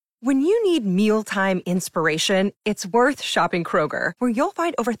When you need mealtime inspiration, it's worth shopping Kroger, where you'll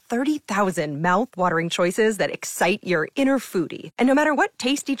find over 30,000 mouth-watering choices that excite your inner foodie. And no matter what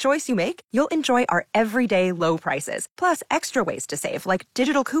tasty choice you make, you'll enjoy our everyday low prices, plus extra ways to save, like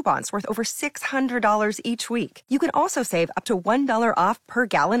digital coupons worth over $600 each week. You can also save up to $1 off per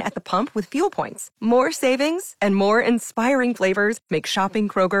gallon at the pump with fuel points. More savings and more inspiring flavors make shopping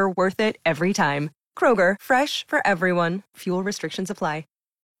Kroger worth it every time. Kroger, fresh for everyone. Fuel restrictions apply.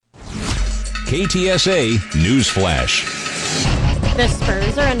 KTSA News Flash. The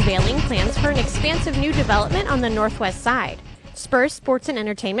Spurs are unveiling plans for an expansive new development on the northwest side. Spurs Sports and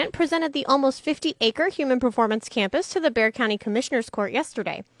Entertainment presented the almost 50-acre Human Performance Campus to the Bexar County Commissioner's Court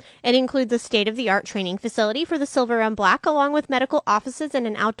yesterday. It includes a state-of-the-art training facility for the Silver and Black, along with medical offices and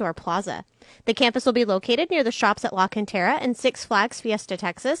an outdoor plaza. The campus will be located near the shops at La Cantera and Six Flags Fiesta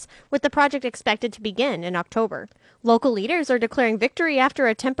Texas, with the project expected to begin in October. Local leaders are declaring victory after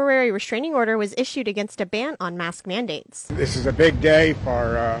a temporary restraining order was issued against a ban on mask mandates. This is a big day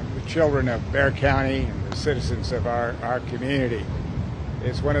for the children of Bexar County and the citizens of our community.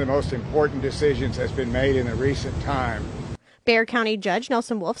 It's one of the most important decisions that's been made in a recent time. Bexar County Judge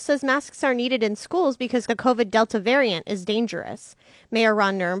Nelson Wolf says masks are needed in schools because the COVID Delta variant is dangerous. Mayor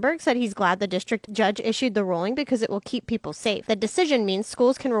Ron Nirenberg said he's glad the district judge issued the ruling because it will keep people safe. The decision means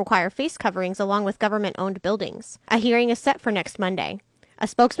schools can require face coverings along with government-owned buildings. A hearing is set for next Monday. A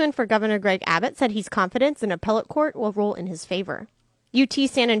spokesman for Governor Greg Abbott said he's confident an appellate court will rule in his favor. UT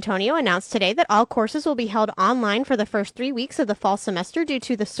San Antonio announced today that all courses will be held online for the first 3 weeks of the fall semester due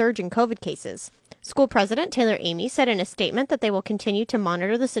to the surge in COVID cases. School President Taylor Amy said in a statement that they will continue to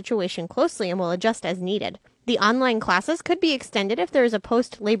monitor the situation closely and will adjust as needed. The online classes could be extended if there is a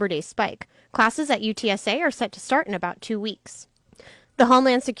post-Labor Day spike. Classes at UTSA are set to start in about 2 weeks. The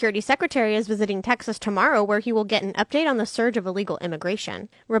Homeland Security Secretary is visiting Texas tomorrow, where he will get an update on the surge of illegal immigration.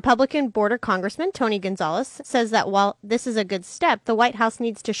 Republican border Congressman Tony Gonzalez says that while this is a good step, the White House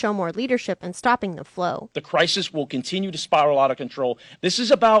needs to show more leadership in stopping the flow. The crisis will continue to spiral out of control. This is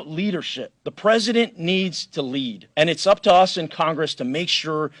about leadership. The president needs to lead, and it's up to us in Congress to make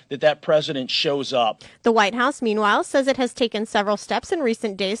sure that that president shows up. The White House, meanwhile, says it has taken several steps in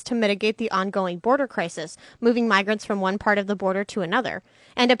recent days to mitigate the ongoing border crisis, moving migrants from one part of the border to another.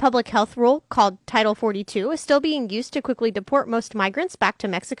 And a public health rule called Title 42 is still being used to quickly deport most migrants back to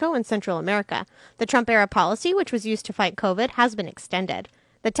Mexico and Central America. The Trump-era policy, which was used to fight COVID, has been extended.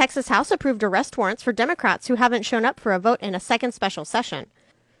 The Texas House approved arrest warrants for Democrats who haven't shown up for a vote in a second special session.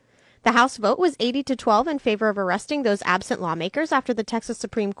 The House vote was 80-12 in favor of arresting those absent lawmakers after the Texas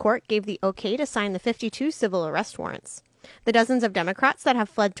Supreme Court gave the okay to sign the 52 civil arrest warrants. The dozens of Democrats that have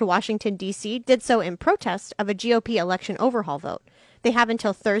fled to Washington, D.C. did so in protest of a GOP election overhaul vote. They have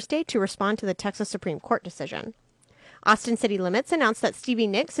until Thursday to respond to the Texas Supreme Court decision. Austin City Limits announced that Stevie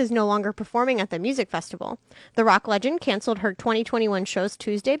Nicks is no longer performing at the music festival. The rock legend canceled her 2021 shows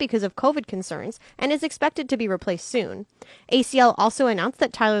Tuesday because of COVID concerns and is expected to be replaced soon. ACL also announced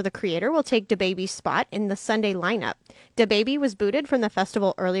that Tyler, the Creator, will take DaBaby's spot in the Sunday lineup. DaBaby was booted from the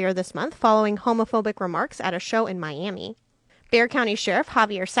festival earlier this month following homophobic remarks at a show in Miami. Bexar County Sheriff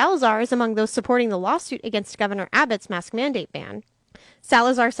Javier Salazar is among those supporting the lawsuit against Governor Abbott's mask mandate ban.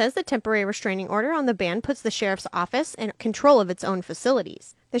 Salazar says the temporary restraining order on the ban puts the sheriff's office in control of its own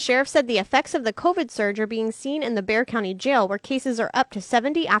facilities. The sheriff said the effects of the COVID surge are being seen in the Bexar County Jail, where cases are up to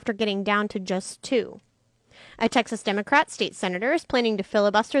 70 after getting down to just 2. A Texas Democrat state senator is planning to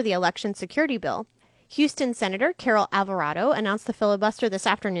filibuster the election security bill. Houston Senator Carol Alvarado announced the filibuster this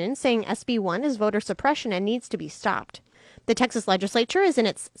afternoon, saying SB 1 is voter suppression and needs to be stopped. The Texas legislature is in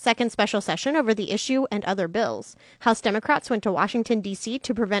its second special session over the issue and other bills. House Democrats went to Washington, D.C.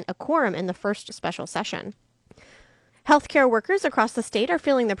 to prevent a quorum in the first special session. Healthcare workers across the state are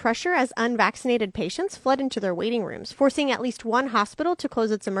feeling the pressure as unvaccinated patients flood into their waiting rooms, forcing at least one hospital to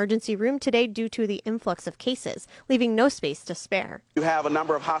close its emergency room today due to the influx of cases, leaving no space to spare. You have a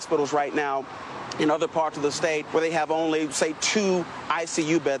number of hospitals right now in other parts of the state where they have only, say, 2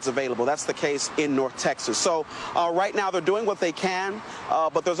 ICU beds available. That's the case in North Texas. So right now they're doing what they can,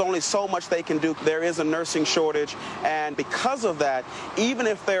 but there's only so much they can do. There is a nursing shortage, and because of that, even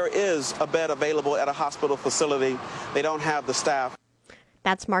if there is a bed available at a hospital facility, they don't have the staff.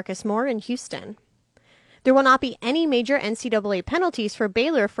 That's Marcus Moore in Houston. There will not be any major NCAA penalties for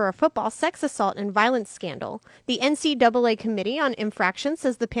Baylor for a football sex assault and violence scandal. The NCAA Committee on Infractions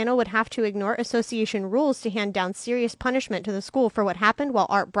says the panel would have to ignore association rules to hand down serious punishment to the school for what happened while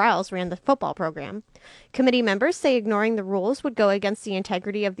Art Briles ran the football program. Committee members say ignoring the rules would go against the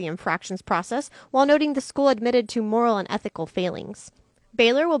integrity of the infractions process, while noting the school admitted to moral and ethical failings.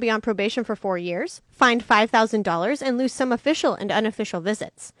 Baylor will be on probation for 4 years, fined $5,000, and lose some official and unofficial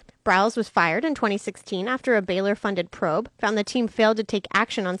visits. Browse was fired in 2016 after a Baylor-funded probe found the team failed to take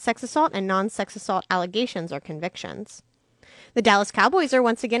action on sex assault and non-sex assault allegations or convictions. The Dallas Cowboys are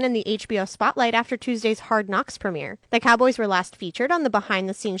once again in the HBO spotlight after Tuesday's Hard Knocks premiere. The Cowboys were last featured on the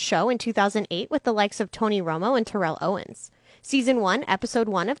behind-the-scenes show in 2008 with the likes of Tony Romo and Terrell Owens. Season 1, Episode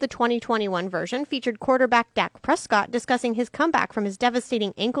 1 of the 2021 version featured quarterback Dak Prescott discussing his comeback from his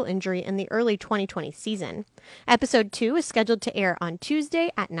devastating ankle injury in the early 2020 season. Episode 2 is scheduled to air on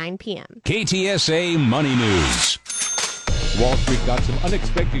Tuesday at 9 p.m. KTSA Money News. Wall Street got some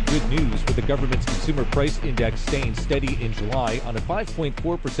unexpected good news with the government's consumer price index staying steady in July on a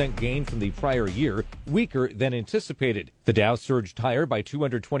 5.4% gain from the prior year, weaker than anticipated. The Dow surged higher by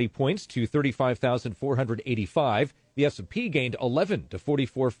 220 points to 35,485. The S&P gained 11 to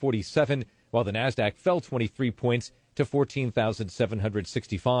 4447, while the Nasdaq fell 23 points to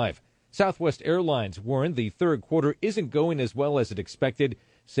 14,765. Southwest Airlines warned the third quarter isn't going as well as it expected,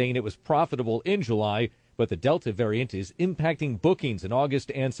 saying it was profitable in July, but the Delta variant is impacting bookings in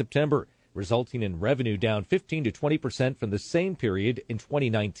August and September, resulting in revenue down 15 to 20% from the same period in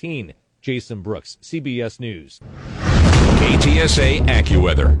 2019. Jason Brooks, CBS News. KTSA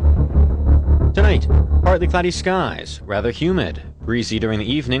AccuWeather. Tonight, partly cloudy skies, rather humid, breezy during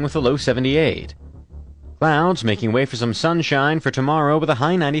the evening with a low 78. Clouds making way for some sunshine for tomorrow with a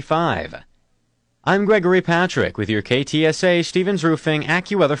high 95. I'm Gregory Patrick with your KTSA Stevens Roofing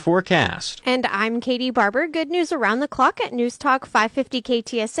AccuWeather forecast. And I'm Katie Barber. Good news around the clock at News Talk 550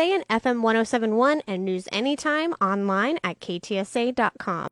 KTSA and FM 1071 and news anytime online at ktsa.com.